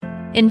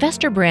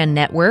Investor Brand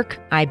Network,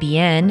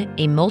 IBN,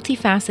 a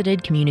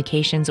multifaceted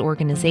communications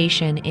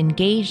organization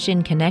engaged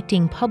in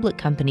connecting public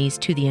companies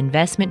to the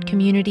investment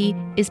community,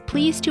 is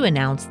pleased to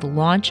announce the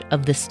launch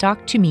of the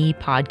Stock to Me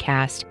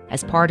podcast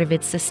as part of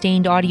its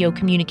sustained audio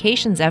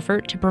communications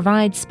effort to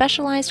provide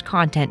specialized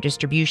content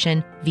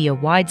distribution via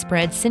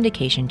widespread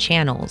syndication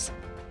channels.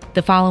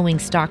 The following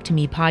Stock to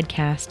Me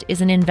podcast is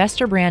an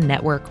Investor Brand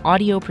Network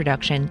audio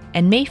production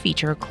and may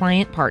feature a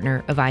client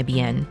partner of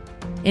IBN.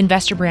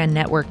 Investor Brand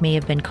Network may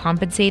have been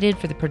compensated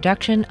for the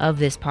production of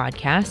this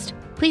podcast.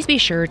 Please be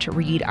sure to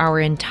read our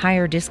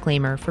entire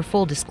disclaimer for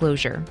full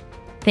disclosure.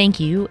 Thank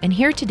you, and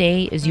here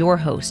today is your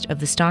host of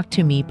the Stock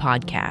to Me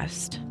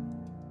podcast.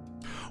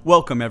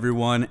 Welcome,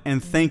 everyone,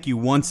 and thank you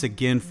once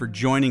again for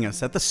joining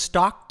us at the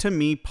Stock to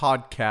Me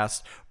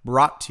podcast,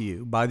 brought to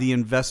you by the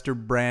Investor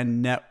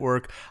Brand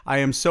Network. I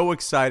am so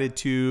excited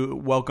to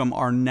welcome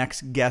our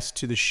next guest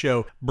to the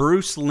show,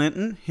 Bruce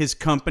Linton, his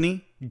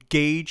company,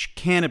 Gage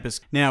Cannabis.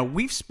 Now,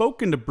 we've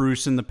spoken to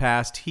Bruce in the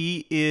past.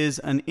 He is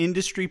an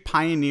industry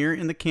pioneer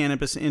in the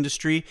cannabis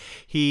industry.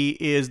 He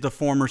is the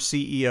former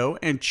CEO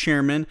and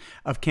chairman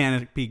of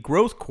Canopy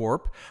Growth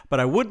Corp.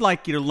 But I would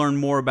like you to learn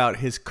more about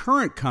his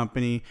current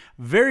company,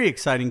 very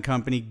exciting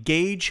company,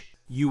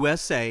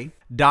 GageUSA.com.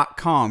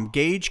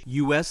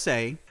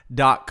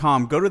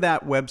 GageUSA.com. Go to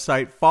that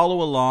website,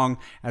 follow along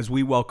as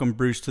we welcome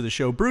Bruce to the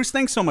show. Bruce,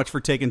 thanks so much for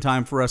taking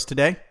time for us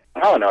today.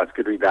 Oh, no, it's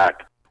good to be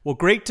back. Well,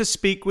 great to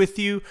speak with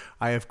you.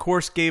 I, of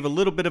course, gave a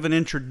little bit of an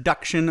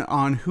introduction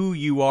on who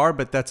you are,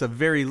 but that's a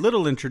very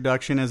little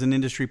introduction as an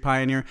industry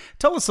pioneer.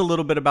 Tell us a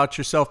little bit about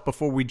yourself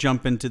before we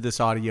jump into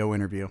this audio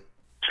interview.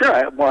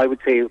 Sure. Well, I would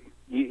say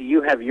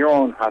you have your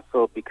own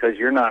hustle because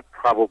you're not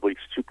probably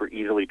super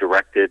easily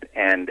directed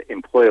and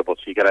employable,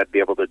 so you got to be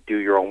able to do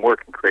your own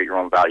work and create your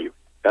own value.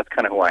 That's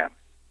kind of who I am.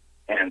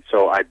 And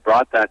so I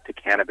brought that to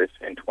cannabis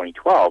in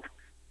 2012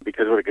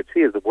 because what I could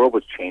see is the world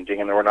was changing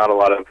and there were not a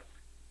lot of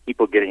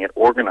people getting it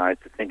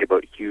organized to think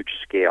about huge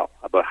scale,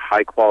 about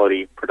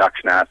high-quality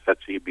production assets that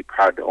you'd be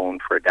proud to own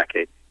for a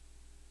decade.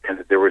 And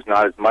that there was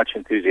not as much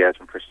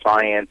enthusiasm for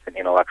science and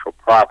intellectual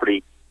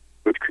property,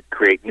 which could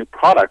create new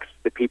products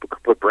that people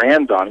could put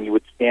brands on, and you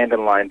would stand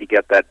in line to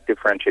get that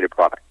differentiated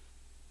product.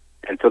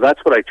 And so that's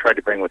what I tried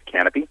to bring with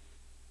Canopy.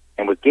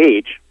 And with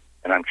Gage,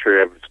 and I'm sure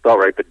I have it spelled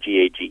right, but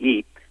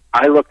G-A-G-E,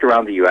 I looked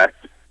around the U.S.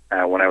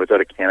 When I was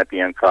out of Canopy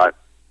and thought,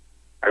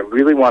 I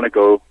really want to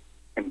go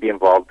and be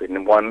involved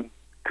in one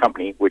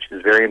company which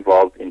is very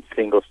involved in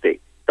single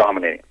state,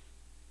 dominating.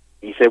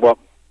 And you say, well,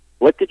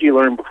 what did you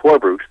learn before,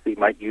 Bruce, that you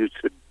might use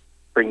to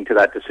bring to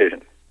that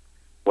decision?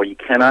 Well, you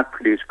cannot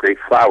produce great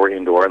flower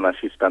indoor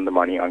unless you spend the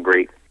money on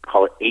great,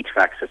 call it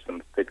HVAC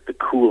systems, the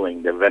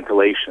cooling, the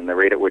ventilation, the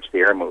rate at which the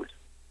air moves.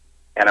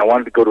 And I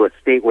wanted to go to a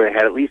state where it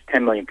had at least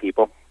 10 million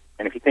people.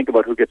 And if you think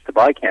about who gets to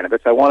buy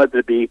cannabis, I wanted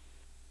to be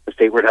a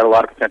state where it had a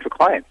lot of potential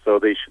clients, so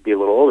they should be a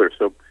little older.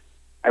 So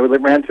I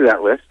ran through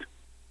that list,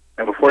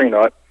 and before you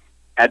know it,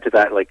 add to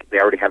that, like, they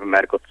already have a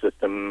medical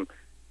system.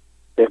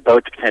 They're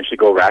about to potentially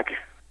go wreck.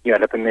 You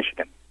end up in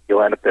Michigan.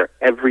 You'll end up there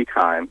every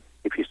time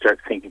if you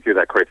start thinking through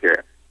that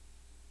criteria.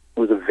 It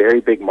was a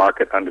very big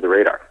market under the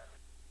radar.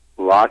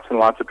 Lots and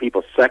lots of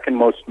people. Second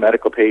most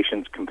medical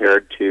patients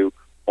compared to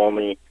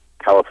only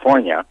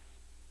California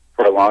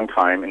for a long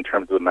time in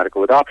terms of the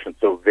medical adoption.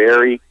 So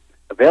very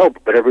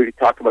available, but everybody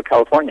talked about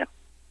California.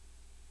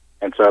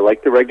 And so I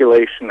like the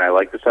regulation. I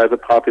like the size of the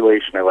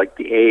population. I like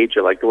the age.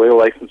 I like the way the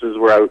licenses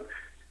were out.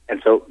 And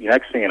so the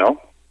next thing you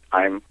know,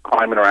 I'm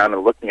climbing around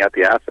and looking at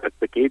the assets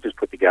that Gage has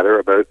put together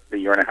about a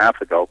year and a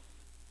half ago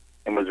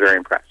and was very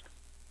impressed.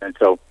 And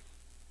so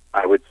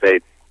I would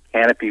say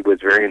Canopy was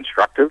very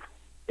instructive.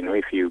 You know,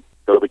 if you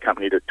build a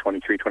company to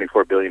 $23,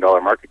 $24 billion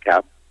market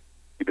cap,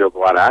 you build a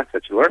lot of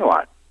assets, you learn a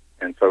lot.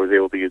 And so I was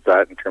able to use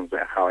that in terms of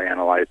how I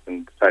analyzed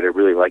and decided I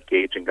really like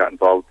Gage and got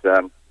involved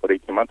about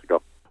 18 months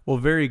ago. Well,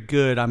 very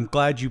good. I'm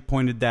glad you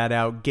pointed that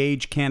out.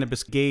 Gage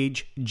Cannabis,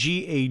 Gage,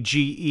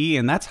 G-A-G-E,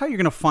 and that's how you're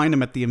going to find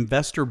him at the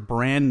Investor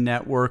Brand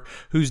Network,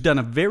 who's done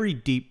a very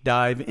deep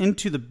dive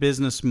into the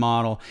business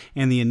model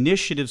and the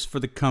initiatives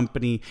for the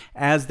company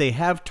as they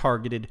have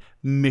targeted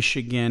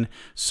Michigan.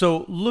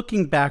 So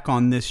looking back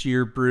on this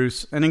year,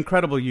 Bruce, an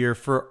incredible year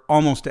for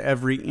almost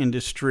every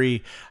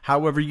industry.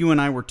 However, you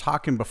and I were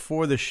talking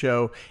before the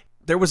show.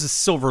 There was a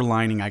silver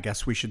lining, I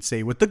guess we should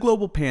say, with the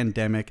global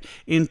pandemic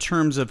in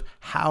terms of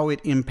how it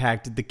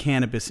impacted the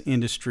cannabis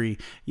industry.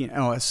 You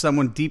know, as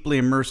someone deeply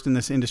immersed in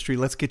this industry,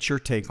 let's get your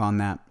take on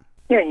that.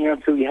 Yeah,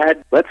 so we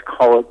had, let's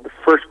call it the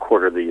first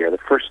quarter of the year, the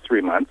first 3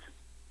 months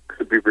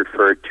could be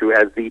referred to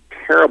as the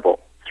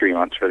terrible 3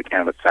 months for the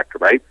cannabis sector,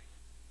 right?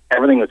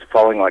 Everything was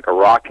falling like a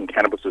rock and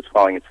cannabis was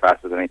falling as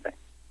fast as anything.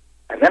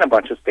 And then a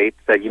bunch of states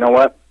said, you know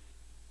what,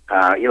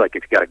 if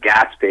you got a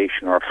gas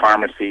station or a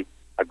pharmacy,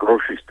 a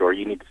grocery store,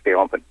 you need to stay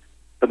open.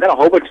 But then a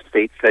whole bunch of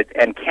states said,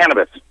 and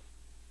cannabis,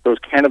 those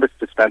cannabis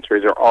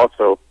dispensaries are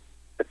also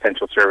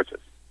essential services.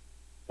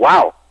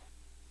 Wow.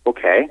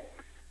 Okay.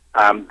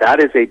 That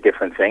is a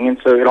different thing. And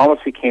so it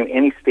almost became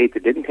any state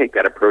that didn't take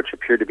that approach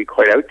appeared to be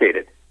quite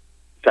outdated.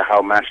 to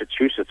how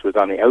Massachusetts was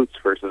on the outs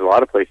versus a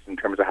lot of places in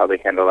terms of how they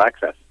handled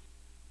access.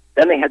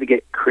 Then they had to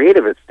get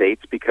creative as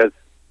states because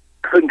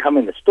couldn't come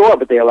in the store,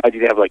 but they allowed you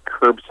to have like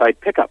curbside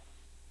pickup.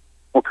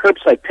 Well,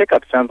 curbside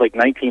pickup sounds like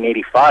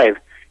 1985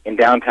 in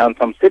downtown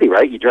some city,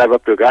 right? You drive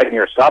up to a guy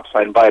near a stop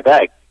sign and buy a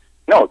bag.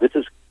 No, this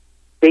is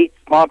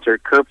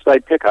state-sponsored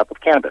curbside pickup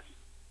of cannabis.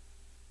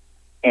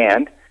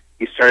 And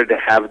you started to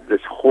have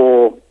this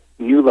whole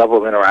new level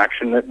of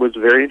interaction that was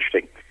very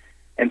interesting.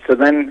 And so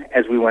then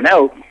as we went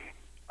out,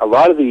 a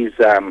lot of these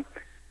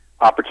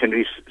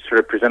opportunities sort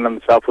of presented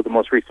themselves with the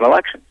most recent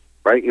election,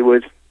 right? It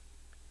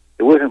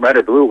wasn't red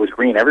or blue, it was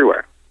green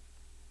everywhere.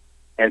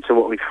 And so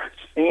what we've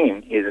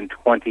seen is in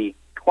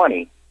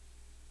 2020,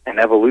 an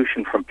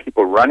evolution from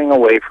people running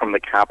away from the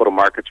capital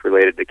markets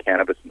related to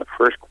cannabis in the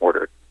first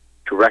quarter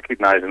to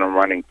recognizing them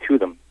running to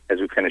them as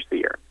we finish the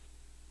year.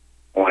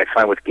 And what I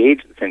find with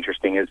Gage that's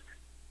interesting is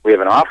we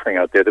have an offering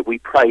out there that we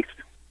priced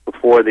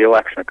before the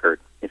election occurred.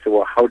 You say,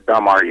 well, how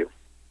dumb are you?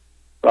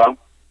 Well,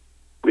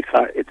 we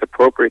thought it's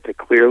appropriate to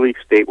clearly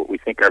state what we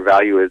think our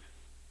value is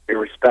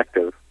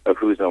irrespective of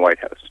who's in the White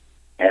House.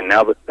 And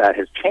now that that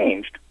has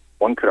changed,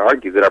 one could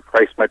argue that our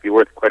price might be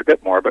worth quite a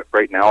bit more, but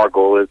right now our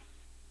goal is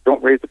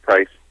don't raise the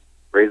price,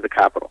 raise the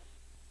capital.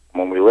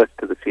 And when we list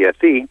to the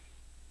CSE,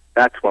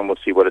 that's when we'll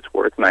see what it's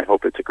worth, and I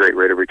hope it's a great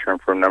rate of return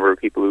for a number of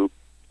people who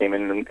came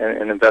in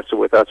and invested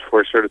with us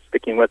for sort of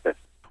sticking with it.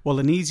 Well,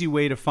 an easy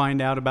way to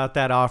find out about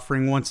that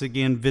offering, once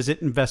again,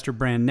 visit Investor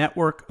Brand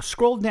Network.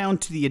 Scroll down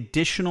to the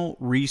additional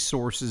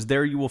resources.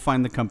 There you will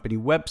find the company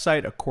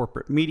website, a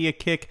corporate media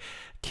kit,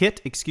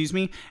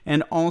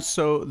 and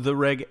also the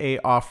Reg A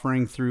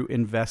offering through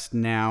Invest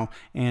Now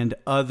and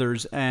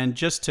others. And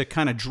just to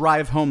kind of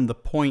drive home the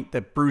point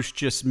that Bruce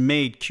just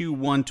made,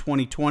 Q1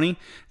 2020,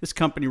 this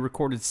company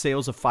recorded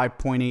sales of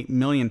 $5.8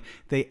 million.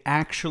 They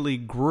actually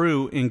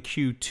grew in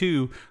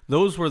Q2.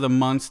 Those were the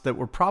months that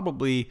were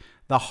probably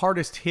the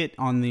hardest hit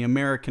on the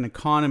American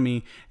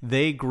economy.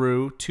 They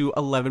grew to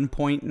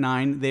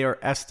 11.9. They are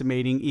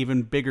estimating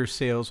even bigger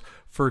sales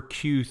for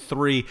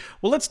Q3.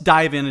 Well, let's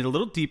dive in a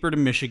little deeper to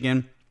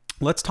Michigan.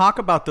 Let's talk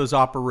about those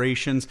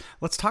operations.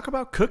 Let's talk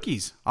about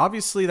cookies.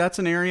 Obviously, that's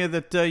an area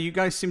that you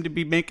guys seem to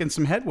be making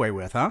some headway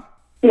with, huh?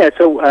 Yeah,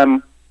 so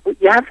what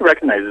you have to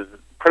recognize is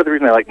part of the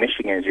reason I like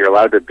Michigan is you're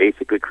allowed to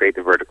basically create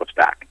the vertical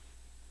stack.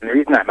 And the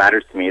reason that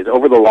matters to me is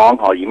over the long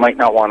haul, you might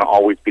not want to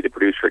always be the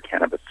producer of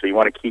cannabis. So you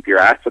want to keep your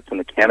assets in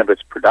the cannabis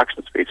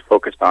production space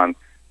focused on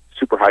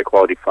super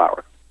high-quality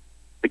flower.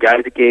 The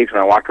guys at Gage, when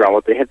I walked around,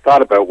 what they had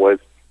thought about was,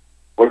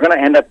 we're going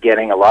to end up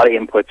getting a lot of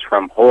inputs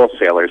from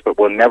wholesalers, but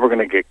we're never going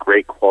to get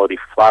great quality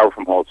flower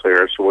from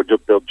wholesalers, so we'll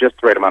just build just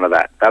the right amount of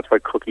that. That's why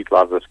Cookies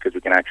loves us, because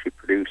we can actually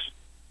produce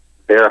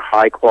their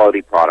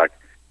high-quality product.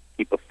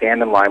 People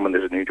stand in line when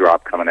there's a new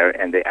drop coming out,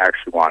 and they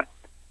actually want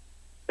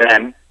it.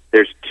 Then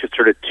there's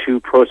two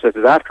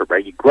processes after,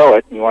 right? You grow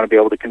it, and you want to be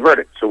able to convert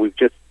it. So we've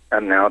just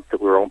announced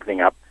that we're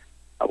opening up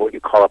what you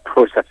call a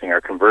processing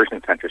or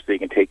conversion center, so you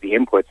can take the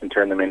inputs and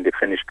turn them into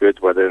finished goods,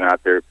 whether or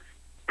not they're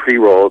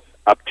pre-rolls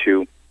up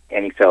to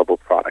any sellable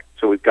product.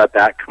 So we've got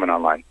that coming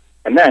online.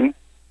 And then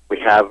we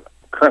have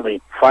currently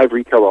 5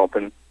 retail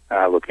open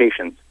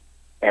locations,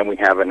 and we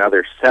have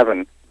another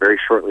 7 very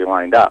shortly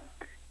lined up.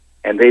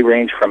 And they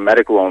range from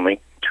medical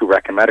only to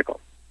rec and medical.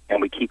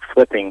 And we keep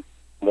flipping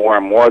more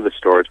and more of the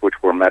stores which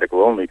were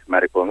medical only to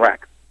medical and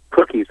rec.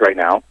 Cookies right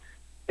now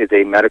is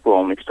a medical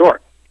only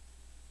store.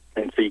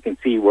 And so you can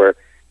see where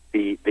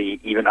the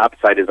even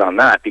upside is on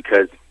that,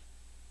 because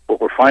what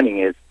we're finding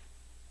is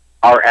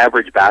our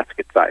average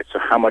basket size, so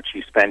how much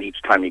you spend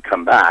each time you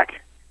come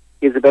back,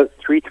 is about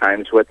 3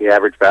 times what the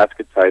average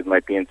basket size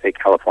might be in, say,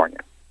 California.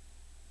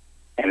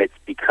 And it's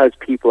because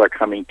people are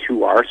coming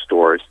to our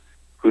stores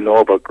who know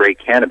about great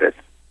cannabis,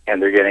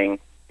 and they're getting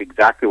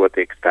exactly what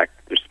they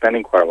expect. They're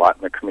spending quite a lot,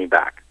 and they're coming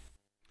back.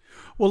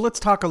 Well,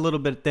 let's talk a little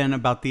bit then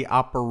about the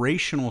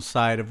operational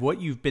side of what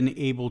you've been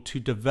able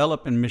to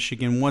develop in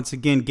Michigan. Once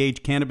again,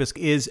 Gage Cannabis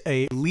is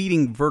a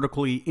leading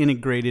vertically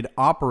integrated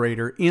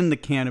operator in the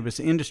cannabis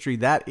industry.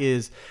 That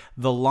is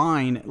the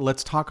line.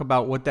 Let's talk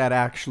about what that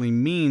actually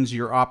means.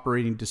 You're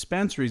operating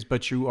dispensaries,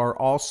 but you are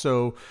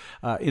also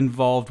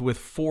involved with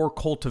 4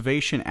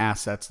 cultivation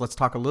assets. Let's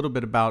talk a little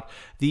bit about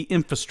the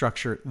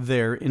infrastructure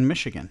there in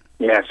Michigan.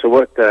 Yeah, so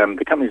what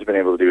the company's been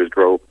able to do is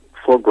grow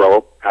 4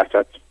 grow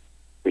assets.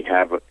 We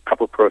have a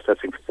couple of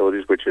processing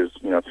facilities, which is,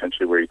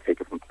 essentially where you take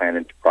it from plant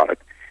into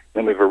product. And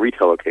then we have a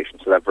retail location,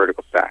 so that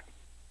vertical stack.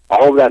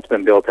 All of that's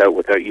been built out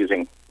without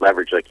using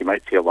leverage. Like you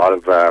might see a lot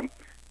of,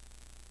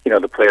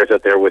 the players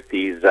out there with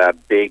these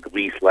big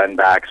lease lend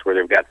backs where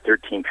they've got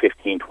 13,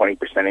 15,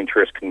 20%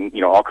 interest,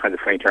 all kinds of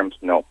funny terms.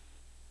 No.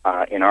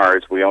 In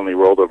ours, we only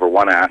rolled over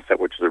 1 asset,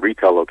 which is a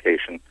retail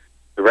location.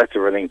 The rest of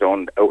everything's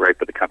owned outright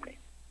by the company.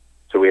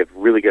 So we have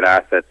really good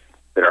assets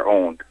that are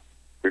owned,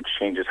 which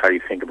changes how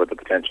you think about the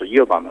potential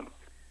yield on them.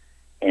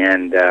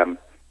 And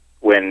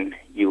when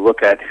you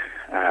look at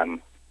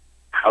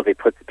how they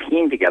put the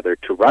team together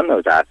to run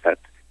those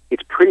assets,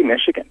 it's pretty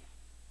Michigan.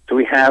 So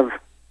we have,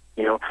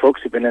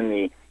 folks who've been in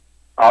the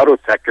auto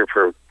sector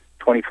for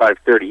 25,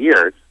 30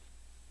 years,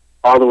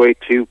 all the way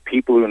to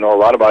people who know a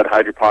lot about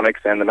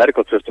hydroponics and the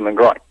medical system and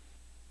growing.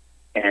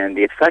 And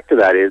the effect of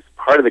that is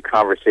part of the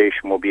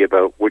conversation will be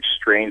about which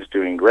strain's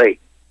doing great.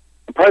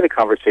 And part of the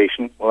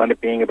conversation will end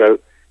up being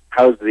about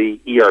how's the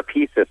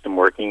ERP system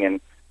working, and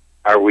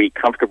are we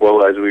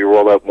comfortable as we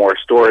roll out more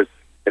stores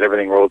that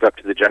everything rolls up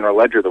to the general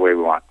ledger the way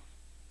we want.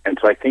 And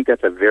so I think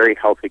that's a very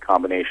healthy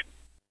combination.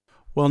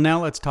 Well,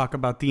 now let's talk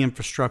about the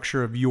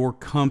infrastructure of your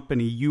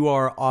company. You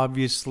are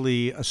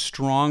obviously a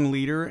strong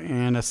leader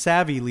and a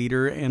savvy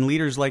leader, and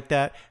leaders like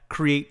that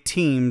create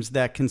teams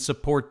that can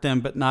support them,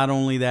 but not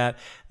only that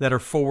are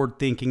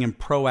forward-thinking and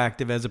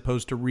proactive as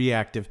opposed to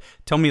reactive.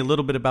 Tell me a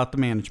little bit about the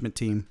management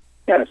team.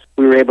 Yes,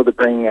 we were able to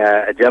bring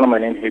a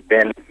gentleman in who'd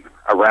been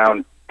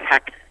around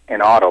tech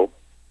and auto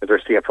as our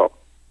CFO.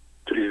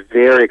 So he's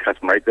very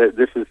accustomed, right?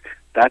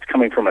 That's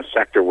coming from a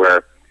sector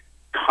where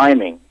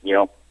timing,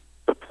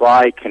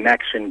 supply,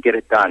 connection, get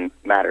it done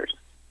matters.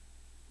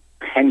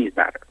 Pennies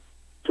matter.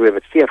 So we have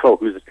a CFO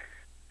who's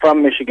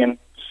from Michigan,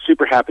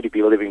 super happy to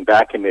be living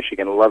back in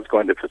Michigan, loves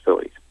going to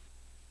facilities.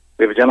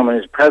 We have a gentleman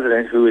who's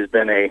president who has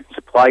been a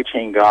supply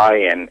chain guy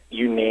and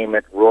you name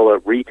it, roll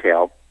out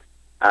retail,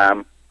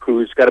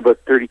 who's got about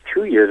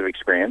 32 years of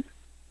experience,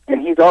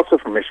 and he's also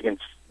from Michigan,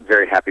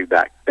 very happy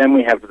back. Then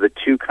we have the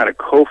two kind of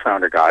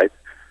co-founder guys,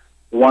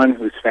 one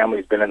whose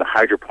family's been in the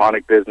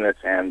hydroponic business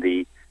and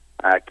the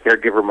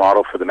caregiver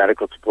model for the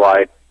medical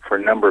supply for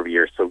a number of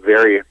years, so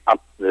very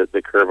up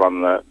the curve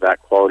on that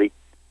quality.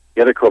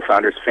 The other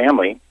co-founder's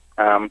family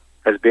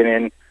has been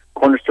in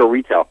corner store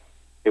retail.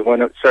 They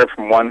started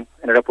from one,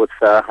 ended up with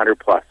 100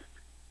 plus,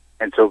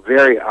 and so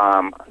very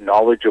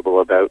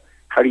knowledgeable about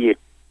how do you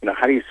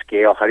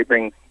scale, how do you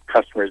bring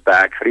customers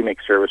back, how do you make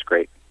service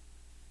great.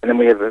 And then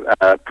we have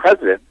a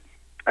president,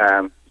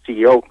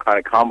 CEO kind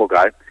of combo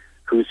guy,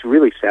 who's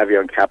really savvy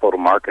on capital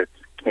markets,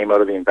 came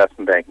out of the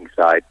investment banking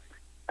side,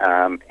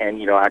 and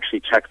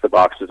actually checks the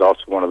boxes.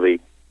 Also one of the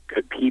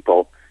good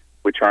people,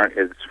 which aren't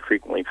as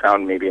frequently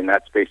found maybe in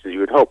that space as you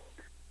would hope.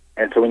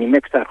 And so when you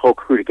mix that whole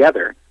crew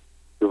together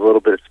with a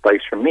little bit of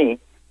spice from me,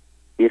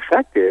 the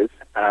effect is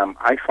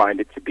I find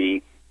it to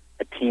be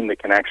a team that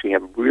can actually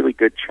have really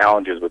good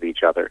challenges with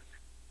each other.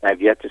 And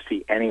I've yet to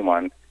see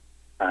anyone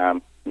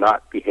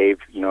not behave,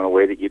 in a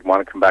way that you'd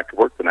want to come back to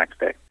work the next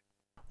day.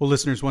 Well,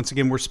 listeners, once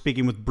again, we're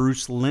speaking with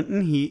Bruce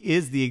Linton. He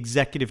is the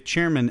executive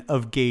chairman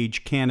of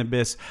Gage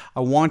Cannabis. I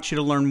want you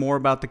to learn more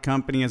about the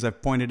company, as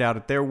I've pointed out,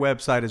 at their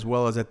website as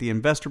well as at the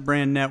Investor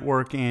Brand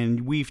Network.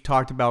 And we've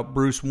talked about,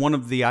 Bruce, one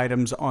of the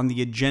items on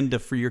the agenda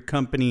for your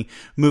company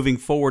moving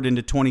forward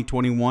into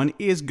 2021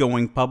 is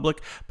going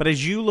public. But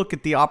as you look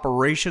at the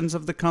operations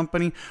of the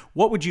company,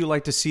 what would you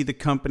like to see the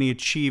company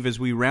achieve as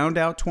we round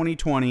out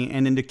 2020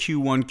 and into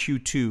Q1,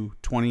 Q2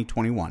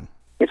 2021?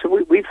 Yeah, so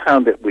we've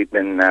found that we've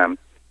been...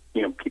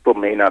 people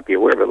may not be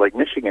aware, but like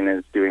Michigan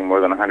is doing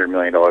more than $100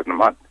 million in a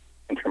month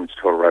in terms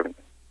of total revenue.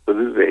 So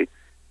this is a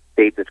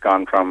state that's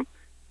gone from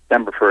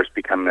December 1st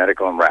become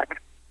medical and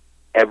rec,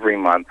 every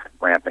month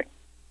ramping.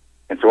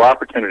 And so our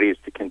opportunity is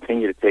to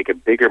continue to take a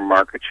bigger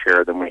market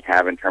share than we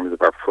have in terms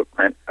of our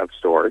footprint of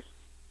stores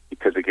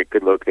because we get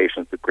good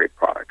locations with great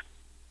products.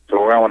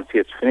 So where I want to see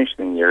us finish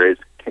the year is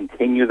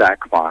continue that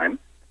climb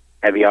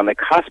and be on the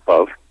cusp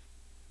of,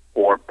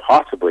 or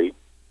possibly,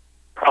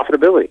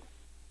 profitability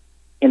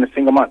in a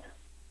single month.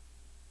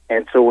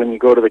 And so when you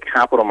go to the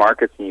capital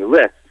markets and you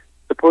list,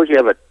 suppose you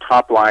have a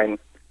top line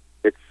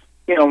that's,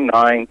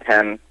 9,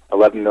 10,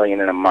 11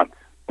 million in a month.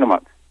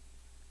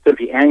 So if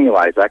you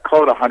annualize that,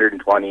 call it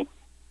 120,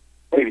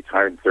 maybe it's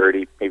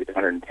 130, maybe it's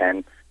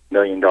 $110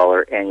 million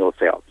annual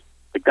sales.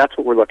 Like that's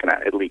what we're looking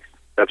at least.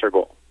 That's our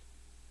goal.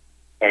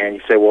 And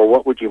you say, well,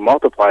 what would you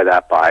multiply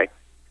that by?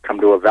 Come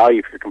to a value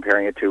if you're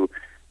comparing it to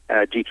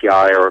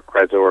GTI or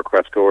Crezo or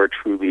Cresco or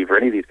TrueLeaf or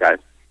any of these guys.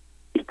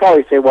 You'd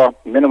probably say, well,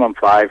 minimum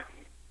 5,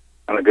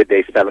 on a good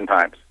day 7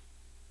 times.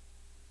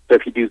 So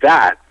if you do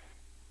that,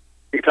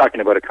 you're talking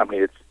about a company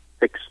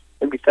that's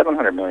maybe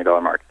 $700 million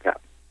market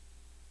cap.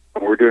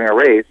 What we're doing a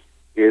raise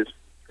is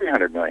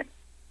 $300 million.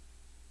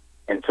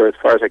 And so as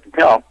far as I can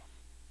tell,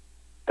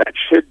 that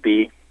should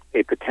be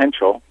a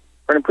potential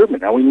for an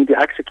improvement. Now we need to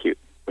execute.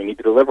 We need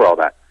to deliver all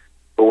that.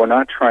 But we're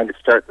not trying to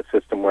start the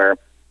system where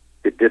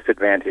the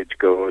disadvantage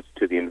goes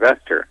to the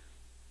investor.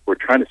 We're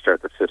trying to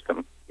start the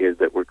system is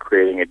that we're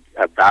creating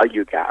a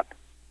value gap,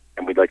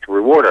 and we'd like to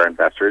reward our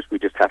investors. We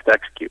just have to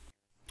execute.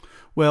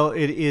 Well,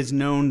 it is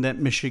known that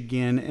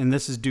Michigan, and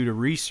this is due to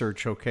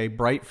research,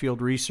 Brightfield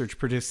Research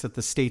predicts that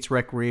the state's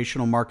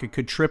recreational market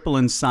could triple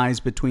in size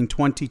between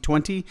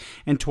 2020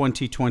 and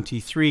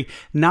 2023,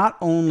 not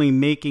only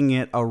making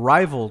it a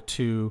rival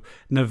to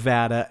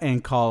Nevada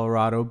and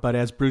Colorado, but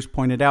as Bruce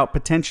pointed out,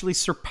 potentially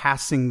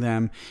surpassing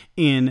them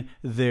in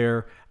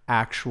their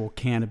actual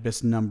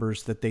cannabis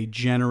numbers that they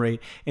generate.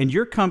 And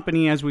your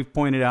company, as we've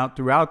pointed out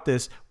throughout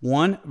this,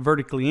 1,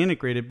 vertically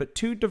integrated, but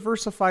 2,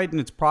 diversified in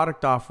its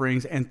product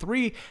offerings, and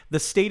 3, the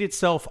state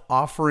itself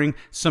offering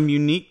some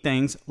unique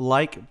things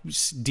like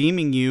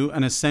deeming you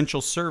an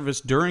essential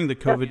service during the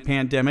COVID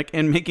pandemic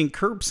and making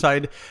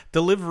curbside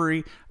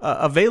delivery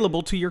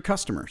available to your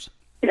customers.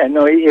 Yeah,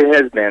 no, it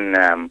has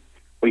been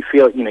we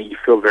feel, you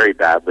feel very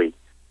badly,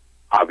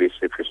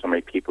 obviously, for so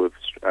many people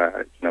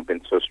who've,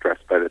 been so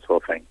stressed by this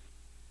whole thing.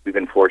 We've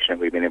been fortunate.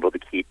 We've been able to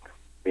keep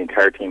the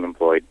entire team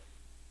employed,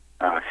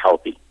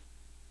 healthy,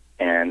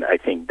 and I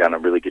think done a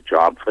really good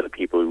job for the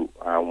people who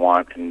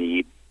want and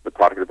need the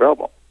product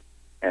available.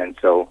 And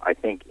so I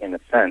think, in a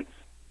sense,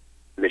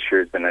 this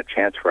year has been a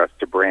chance for us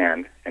to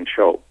brand and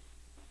show.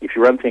 If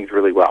you run things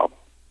really well,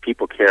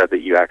 people care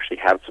that you actually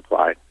have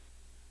supply.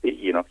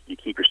 You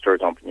keep your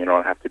stores open. You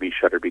don't have to be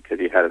shuttered because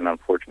you had an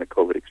unfortunate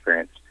COVID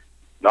experience.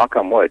 Knock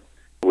on wood,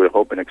 we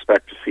hope and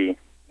expect to see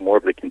more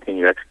of the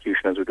continued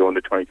execution as we go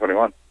into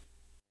 2021.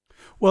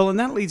 Well, and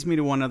that leads me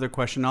to one other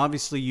question.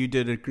 Obviously, you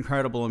did an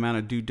incredible amount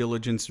of due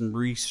diligence and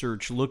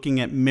research looking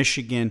at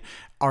Michigan.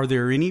 Are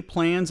there any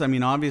plans? I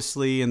mean,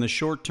 obviously, in the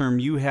short term,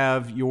 you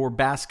have your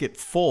basket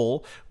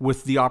full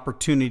with the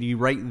opportunity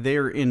right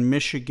there in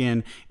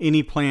Michigan.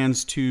 Any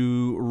plans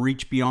to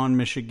reach beyond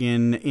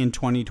Michigan in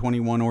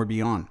 2021 or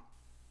beyond?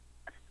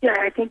 Yeah,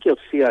 I think you'll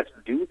see us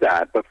do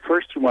that. But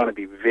first, you want to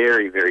be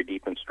very, very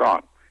deep and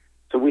strong.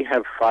 So we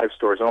have 5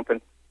 stores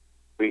open.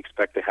 We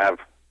expect to have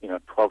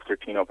 12,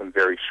 13 open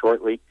very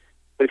shortly.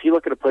 But if you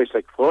look at a place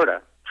like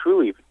Florida,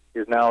 Trulieve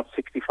is now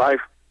 65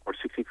 or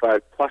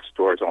 65 plus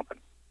stores open.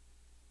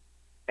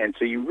 And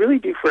so you really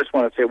do first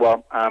want to say,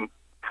 well,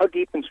 how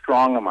deep and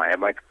strong am I?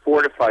 Am I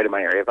fortified in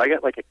my area? If I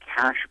got like a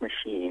cash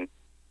machine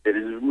that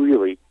is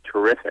really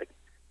terrific,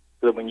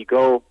 so that when you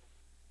go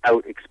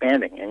out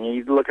expanding, and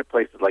you look at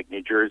places like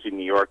New Jersey,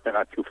 New York, they're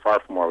not too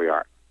far from where we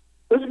are.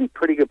 Those would be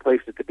pretty good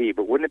places to be,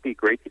 but wouldn't it be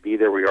great to be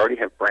there? We already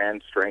have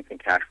brand strength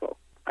and cash flow.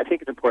 I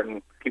think it's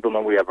important people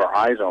know we have our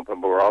eyes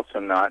open, but we're also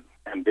not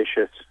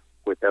ambitious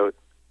without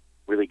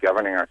really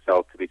governing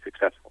ourselves to be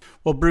successful.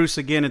 Well, Bruce,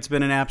 again, it's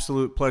been an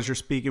absolute pleasure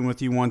speaking with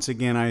you once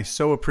again. I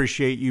so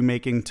appreciate you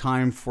making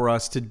time for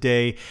us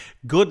today.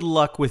 Good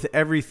luck with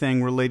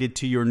everything related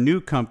to your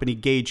new company,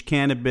 Gage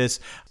Cannabis.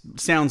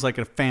 Sounds like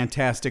a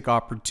fantastic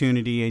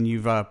opportunity, and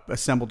you've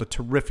assembled a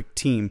terrific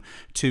team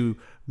to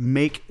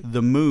make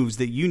the moves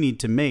that you need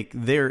to make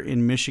there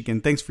in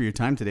Michigan. Thanks for your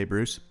time today,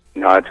 Bruce.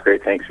 No, it's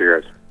great. Thanks for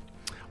yours.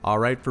 All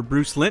right, for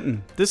Bruce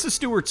Linton, this is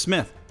Stuart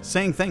Smith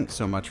saying thanks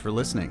so much for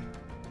listening.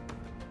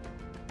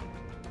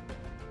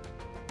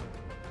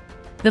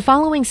 The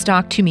following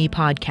Stock to Me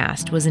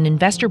podcast was an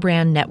Investor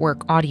Brand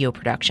Network audio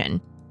production.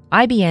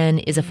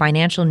 IBN is a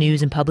financial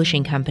news and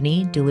publishing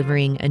company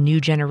delivering a new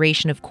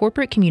generation of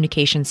corporate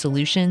communication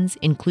solutions,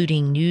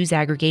 including news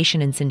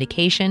aggregation and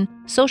syndication,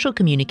 social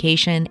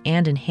communication,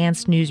 and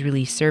enhanced news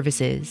release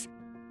services.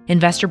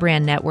 Investor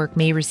Brand Network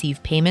may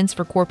receive payments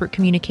for corporate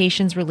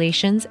communications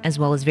relations, as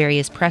well as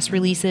various press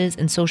releases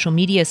and social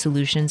media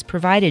solutions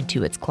provided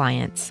to its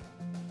clients.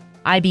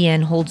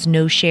 IBN holds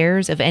no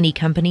shares of any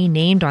company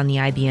named on the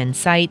IBN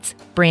sites,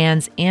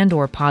 brands,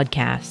 and/or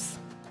podcasts.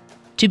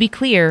 To be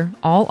clear,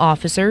 all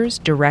officers,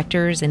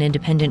 directors, and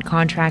independent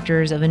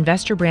contractors of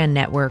Investor Brand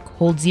Network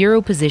hold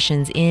 0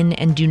 positions in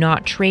and do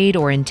not trade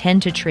or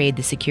intend to trade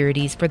the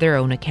securities for their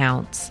own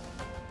accounts.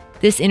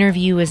 This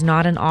interview is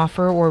not an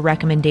offer or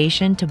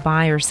recommendation to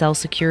buy or sell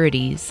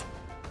securities.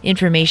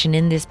 Information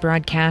in this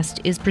broadcast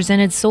is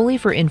presented solely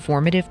for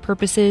informative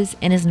purposes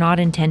and is not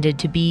intended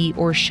to be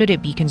or should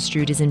it be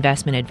construed as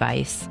investment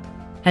advice.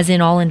 As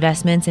in all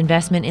investments,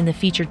 investment in the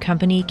featured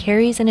company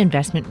carries an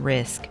investment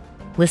risk.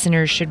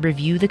 Listeners should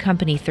review the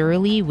company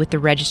thoroughly with the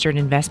registered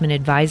investment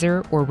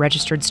advisor or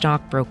registered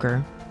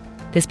stockbroker.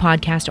 This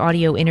podcast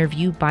audio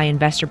interview by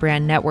Investor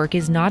Brand Network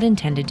is not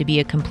intended to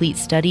be a complete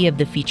study of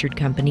the featured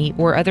company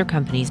or other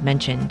companies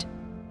mentioned.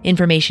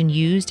 Information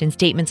used and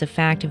statements of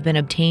fact have been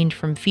obtained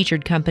from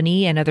featured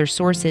company and other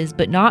sources,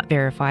 but not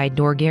verified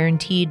nor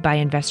guaranteed by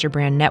Investor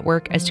Brand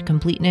Network as to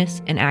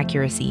completeness and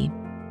accuracy.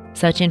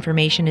 Such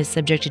information is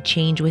subject to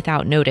change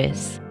without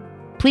notice.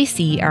 Please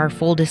see our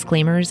full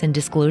disclaimers and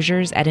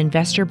disclosures at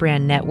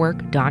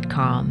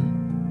investorbrandnetwork.com.